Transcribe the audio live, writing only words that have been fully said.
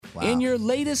Wow. In your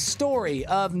latest story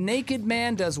of Naked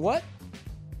Man Does What?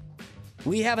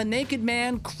 We have a naked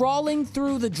man crawling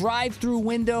through the drive-through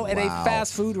window at a Wow.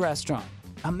 fast food restaurant.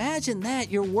 Imagine that.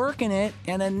 You're working it,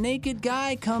 and a naked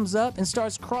guy comes up and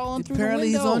starts crawling through the window. Apparently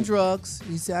he's on drugs.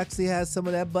 He actually has some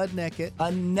of that butt naked.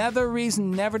 Another reason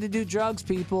never to do drugs,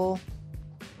 people.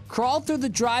 Crawled through the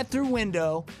drive-through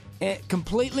window,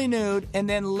 completely nude, and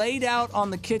then laid out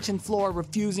on the kitchen floor,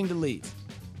 refusing to leave.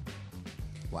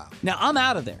 Wow. Now, I'm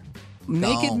out of there.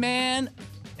 Naked Gone. man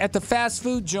at the fast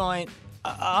food joint.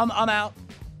 I'm out.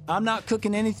 I'm not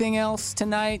cooking anything else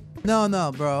tonight.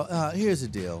 No, bro. Here's the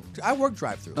deal. I work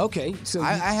drive-through. Okay, so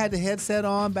I had the headset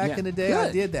on back Yeah, in the day. I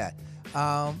good. did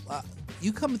that.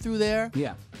 You coming through there?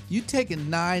 Yeah. You taking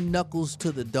 9 knuckles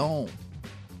to the dome.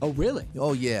 Oh, really?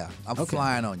 Oh yeah, I'm Okay.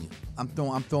 flying on you. I'm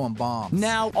throwing bombs.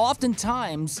 Now,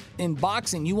 oftentimes in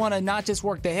boxing, you want to not just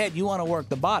work the head, you want to work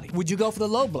the body. Would you go for the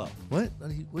low blow? What?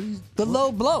 The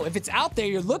low blow. If it's out there,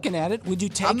 you're looking at it, would you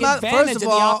take First advantage of of the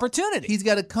all, opportunity? He's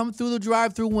got to come through the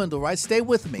drive-through window, right? Stay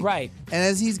with me. Right. And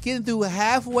as he's getting through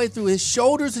halfway through, his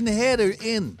shoulders and the head are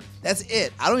in. That's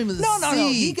it. I don't even see. No.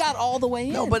 He got all the way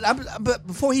in. No, but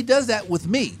before he does that with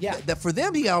me, Yeah. that for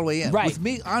them he got all the way in. Right. With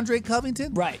me, Andre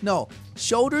Covington, Right. No,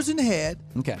 shoulders and head.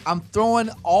 Okay. I'm throwing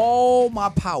all my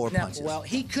power Now, punches. well,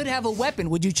 he could have a weapon.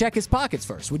 Would you check his pockets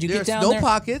first? Would you There's get down no there?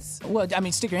 pockets. Well, I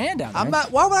mean, stick your hand down there. I'm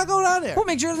not. Why would I go down there? Well,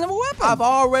 make sure he doesn't have a weapon. I've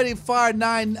already fired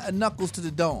 9 knuckles to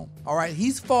the dome. All right,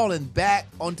 he's falling back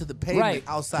onto the pavement Right.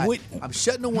 outside. Would- I'm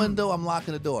shutting the window. I'm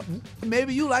locking the door.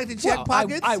 Maybe you like to check Well,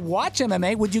 pockets. I watch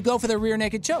MMA. Would you go for the rear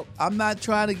naked choke? I'm not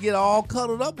trying to get all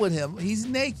cuddled up with him. He's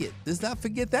naked. Let's not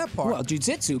forget that part. Well,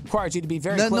 jiu-jitsu requires you to be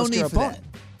very no close to need your for opponent.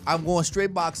 that. I'm going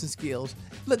straight boxing skills.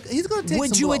 Look, he's going to take Would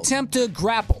some you blows. attempt to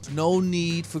grapple? No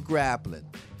need for grappling.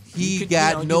 He You could- got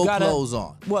you know, no you gotta- clothes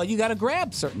on. Well, you got to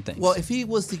grab certain things. Well, if he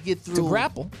was to get through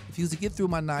grapple. if he was to get through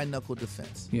my 9-knuckle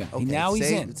defense, Yeah, Okay, now he's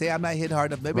say, in. Say I'm not hitting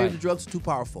hard enough. Maybe Right. the drugs are too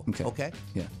powerful. Okay.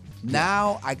 Yeah.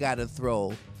 Now I got to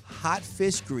throw hot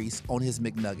fish grease on his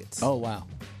McNuggets. Oh, wow.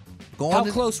 Going How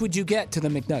to- close would you get to the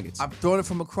McNuggets? I'm throwing it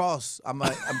from across. I'm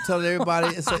telling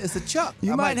everybody it's a chuck.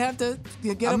 you I might have to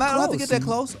get I up might close. have to get that and-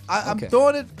 close. I'm Okay.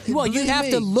 throwing it. Well, you believe have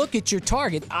me. to look at your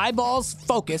target, eyeballs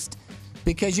focused,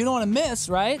 because you don't want to miss,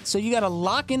 right? So you got to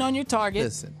lock in on your target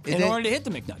Listen, it in ain't- order to hit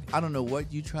the McNugget. I don't know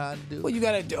what you trying to do. Well, you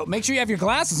got to make sure you have your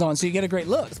glasses on so you get a great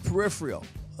look. Peripheral.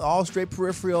 All straight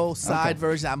peripheral side Okay.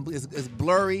 version. It's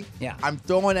blurry. Yeah. I'm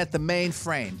throwing at the main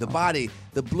frame, the body,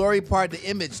 the blurry part, the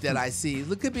image that I see.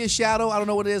 It could be a shadow. I don't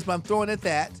know what it is, but I'm throwing at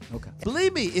that. Okay.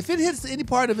 Believe me, if it hits any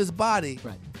part of his body,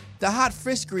 Right. the hot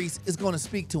fish grease is going to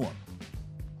speak to him.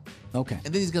 Okay.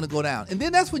 And then he's going to go down. And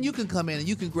then that's when you can come in and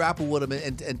you can grapple with him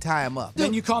and tie him up.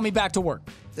 Then you call me back to work.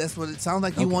 That's what it sounds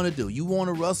like you want to do. You want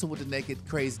to wrestle with the naked,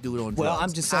 crazy dude on drugs. Well,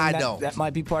 I'm just saying I that, don't. that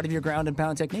might be part of your ground and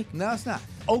pound technique. No, it's not.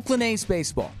 Oakland A's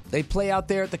baseball. They play out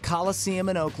there at the Coliseum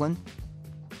in Oakland.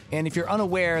 And if you're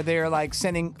unaware, they're like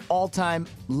sending all-time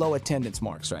low attendance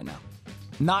marks right now.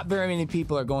 Not very many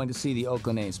people are going to see the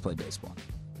Oakland A's play baseball.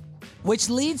 Which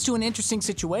leads to an interesting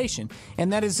situation,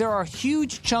 and that is there are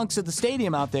huge chunks of the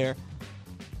stadium out there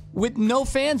with no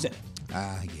fans in it.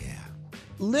 Yeah.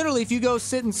 Literally, if you go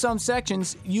sit in some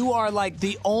sections, you are like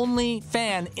the only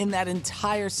fan in that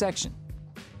entire section.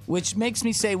 Which makes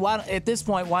me say, why at this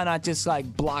point, why not just like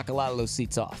block a lot of those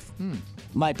seats off?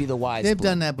 Might be the wise. They've play.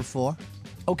 done that before.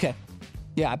 Okay.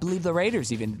 Yeah, I believe the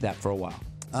Raiders even did that for a while.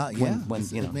 Yeah. when,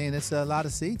 you know. I mean, it's a lot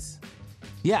of seats.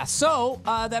 Yeah, so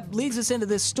that leads us into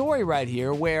this story right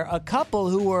here, where a couple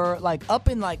who were like up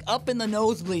in the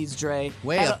nosebleeds, Dre,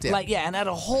 Way had up there. and had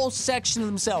a whole section of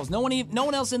themselves. No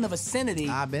one else in the vicinity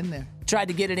I've been there. tried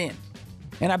to get it in,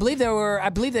 and I believe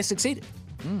they succeeded.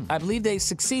 I believe they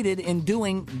succeeded in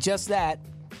doing just that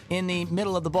in the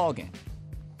middle of the ball game.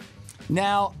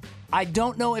 Now, I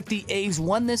don't know if the A's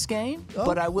won this game,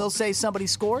 but I will say somebody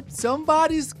scored.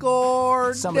 Somebody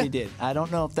scored. Somebody did. I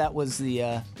don't know if that was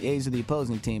the A's or the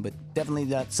opposing team, but definitely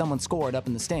that someone scored up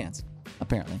in the stands,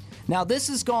 apparently. Now, this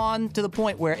has gone to the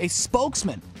point where a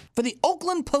spokesman for the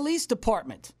Oakland Police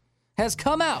Department has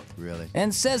come out Really?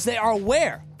 and says they are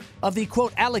aware of the,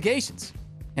 quote, allegations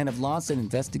and have launched an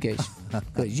investigation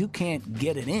because you can't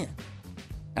get it in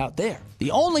out there.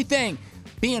 The only thing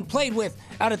being played with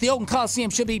out at the Oakland Coliseum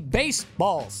should be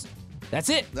baseballs. That's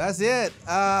it. That's it.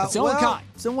 It's the only kind.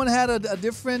 Someone had a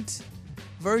different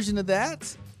version of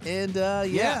that, and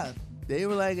Yeah. they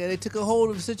were like they took a hold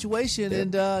of the situation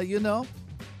and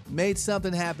made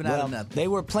something happen out Well, of nothing. they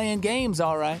were playing games,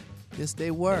 all right. Yes,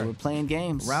 they were. They were playing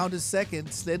games. Round of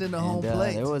second, slid in the home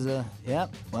plate. There was a,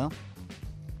 well,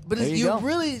 but there it's, you you go.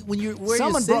 really when you're where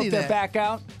someone you're broke sitting their at, back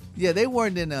out. Yeah, they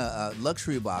weren't in a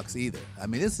luxury box either. I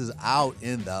mean, this is out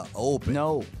in the open.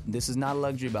 No, this is not a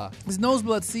luxury box. It's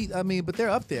nosebleed seat. I mean, but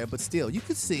they're up there. But still, you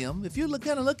could see them. If you're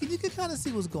kind of looking, you can kind of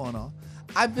see what's going on.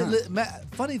 I've been.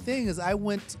 Funny thing is, I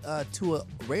went to a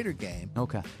Raider game.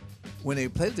 Okay. When they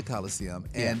played at the Coliseum,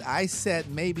 and I sat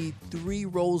maybe 3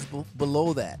 rows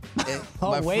below that. And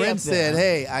my way friend up there. said,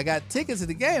 "Hey, I got tickets to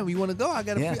the game. You want to go? I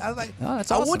got a Yeah. free." I was like, Oh,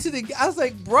 that's I went awesome. to the. I was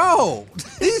like, bro,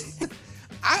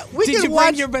 we Did can you watch.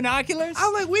 bring your binoculars? I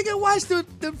was like, we can watch the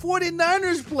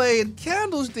 49ers play in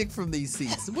Candlestick from these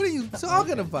seats. What are you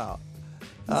talking about?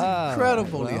 It's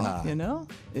incredibly well, high. You know,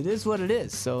 it is what it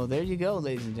is. So there you go,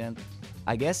 ladies and gentlemen.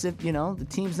 I guess if, the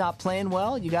team's not playing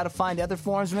well, you got to find other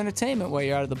forms of entertainment while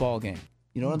you're out of the ball game.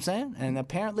 You know what I'm saying? And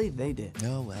apparently they did.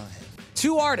 Oh, well.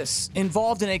 2 artists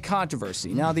involved in a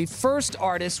controversy. Now, the first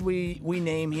artist we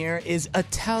name here is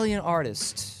Italian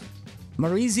artist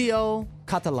Maurizio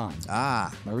Catalan.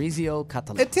 Maurizio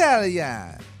Catalan.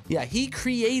 Italian. Yeah, he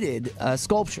created a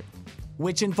sculpture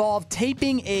which involved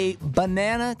taping a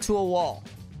banana to a wall.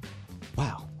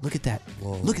 Wow, look at that.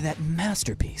 Whoa. Look at that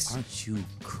masterpiece. Aren't you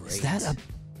great? Is that a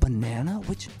banana?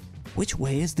 Which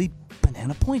way is the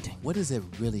banana pointing? What does it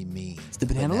really mean? It's the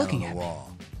banana looking on at the me.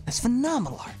 wall. That's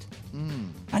phenomenal art.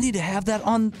 I need to have that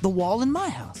on the wall in my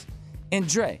house. And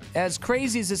Dre, as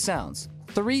crazy as it sounds,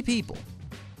 3 people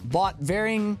bought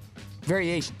varying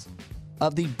variations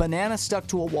of the banana stuck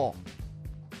to a wall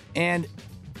and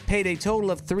paid a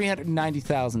total of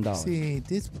 $390,000. See,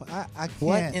 I can't.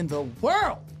 What in the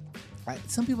world?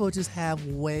 Some people just have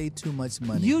way too much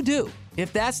money. You do.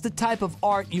 If that's the type of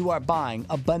art you are buying,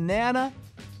 a banana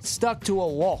stuck to a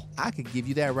wall. I could give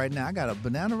you that right now. I got a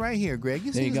banana right here, Greg.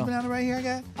 You see this banana right here I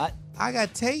got? I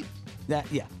got tape.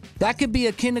 That could be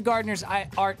a kindergartner's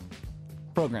art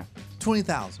program.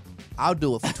 20,000. I'll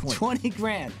do it for 20. 20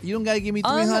 grand. You don't got to give me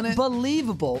 300?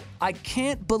 Unbelievable. I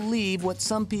can't believe what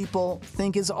some people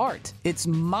think is art. It's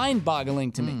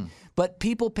mind-boggling to me. But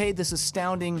people paid this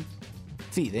astounding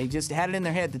fee. They just had it in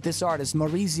their head that this artist,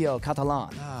 Maurizio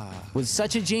Catalan, was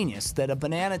such a genius that a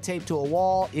banana taped to a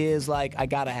wall is like, I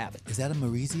gotta have it. Is that a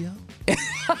Maurizio? Is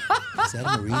that a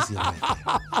Maurizio right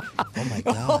there? Oh my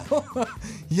God.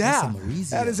 Yeah. That's a Maurizio.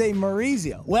 That is a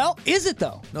Maurizio. Well, is it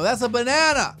though? No, that's a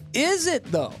banana. Is it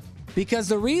though? Because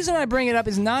the reason I bring it up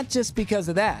is not just because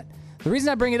of that. The reason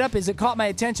I bring it up is it caught my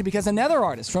attention because another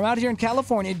artist from out here in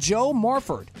California, Joe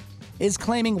Morford, is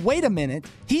claiming, wait a minute,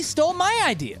 he stole my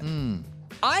idea.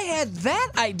 I had that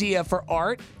idea for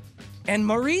art, and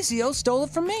Maurizio stole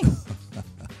it from me.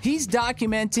 He's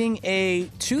documenting a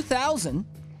 2000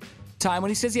 time when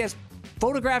he says he has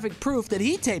photographic proof that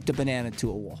he taped a banana to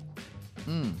a wall.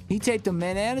 He taped a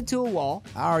banana to a wall.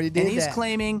 I already did and he's that.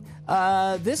 claiming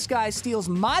this guy steals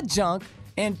my junk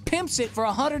and pimps it for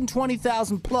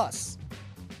 $120,000 plus.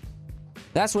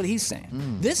 That's what he's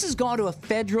saying. This has gone to a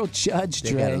federal judge,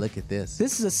 They Dre. got to look at this.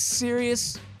 This is a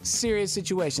serious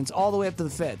situation. It's all the way up to the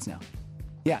feds now.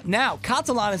 Yeah, now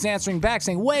Catalan is answering back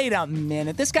saying, wait a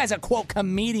minute, this guy's a, quote,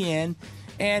 comedian,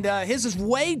 and his is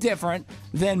way different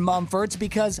than Mumford's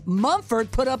because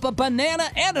Mumford put up a banana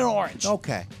and an orange.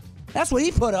 Okay. That's what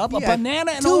he put up, a Yeah,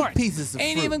 banana and an 2 orange. pieces of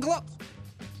Ain't fruit. even close.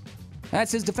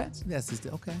 That's his defense. That's just,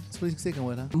 okay. That's what he's sticking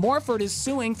with, huh? Morford is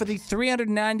suing for the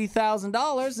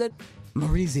 $390,000 that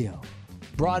Maurizio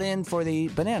brought in for the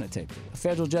banana tape. A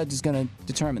federal judge is going to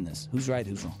determine this. Who's right,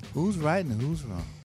 who's wrong. Who's right and who's wrong?